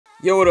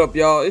Yo, what up,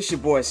 y'all? It's your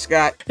boy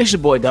Scott. It's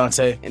your boy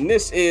Dante. And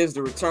this is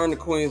the Return to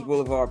Queens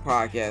Boulevard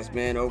podcast,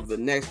 man. Over the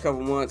next couple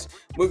months,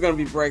 we're going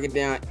to be breaking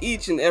down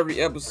each and every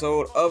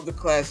episode of the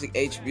classic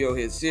HBO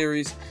hit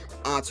series,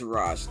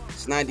 Entourage.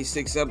 It's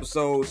 96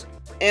 episodes.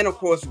 And of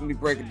course, we're going to be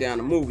breaking down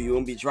the movie. We're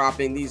going to be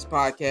dropping these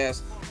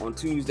podcasts on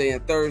Tuesday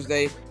and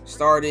Thursday,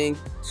 starting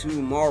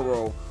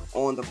tomorrow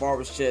on the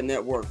Barbershop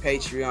Network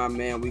Patreon,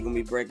 man. We're going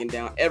to be breaking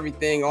down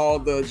everything, all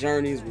the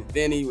journeys with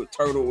Vinny, with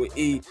Turtle, with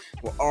E,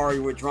 with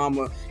Ari, with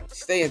Drama.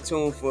 Stay in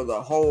tune for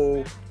the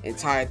whole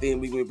entire thing.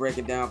 We're going to be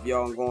breaking down for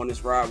y'all and go on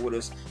this ride with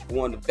us for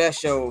one of the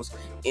best shows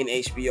in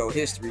HBO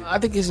history. I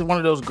think it's one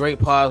of those great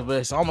pods, but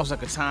it's almost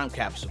like a time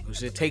capsule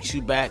because it takes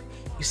you back.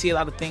 You see a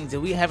lot of things that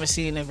we haven't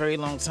seen in a very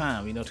long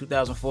time.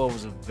 2004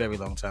 was a very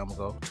long time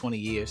ago, 20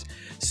 years.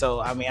 So,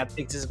 I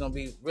think this is going to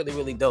be really,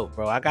 really dope,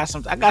 bro. I got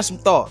some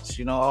thoughts,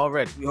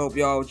 already. We hope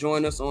y'all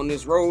join us on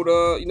this road,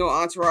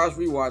 Entourage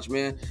rewatch,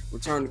 man.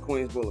 Return to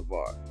Queens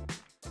Boulevard.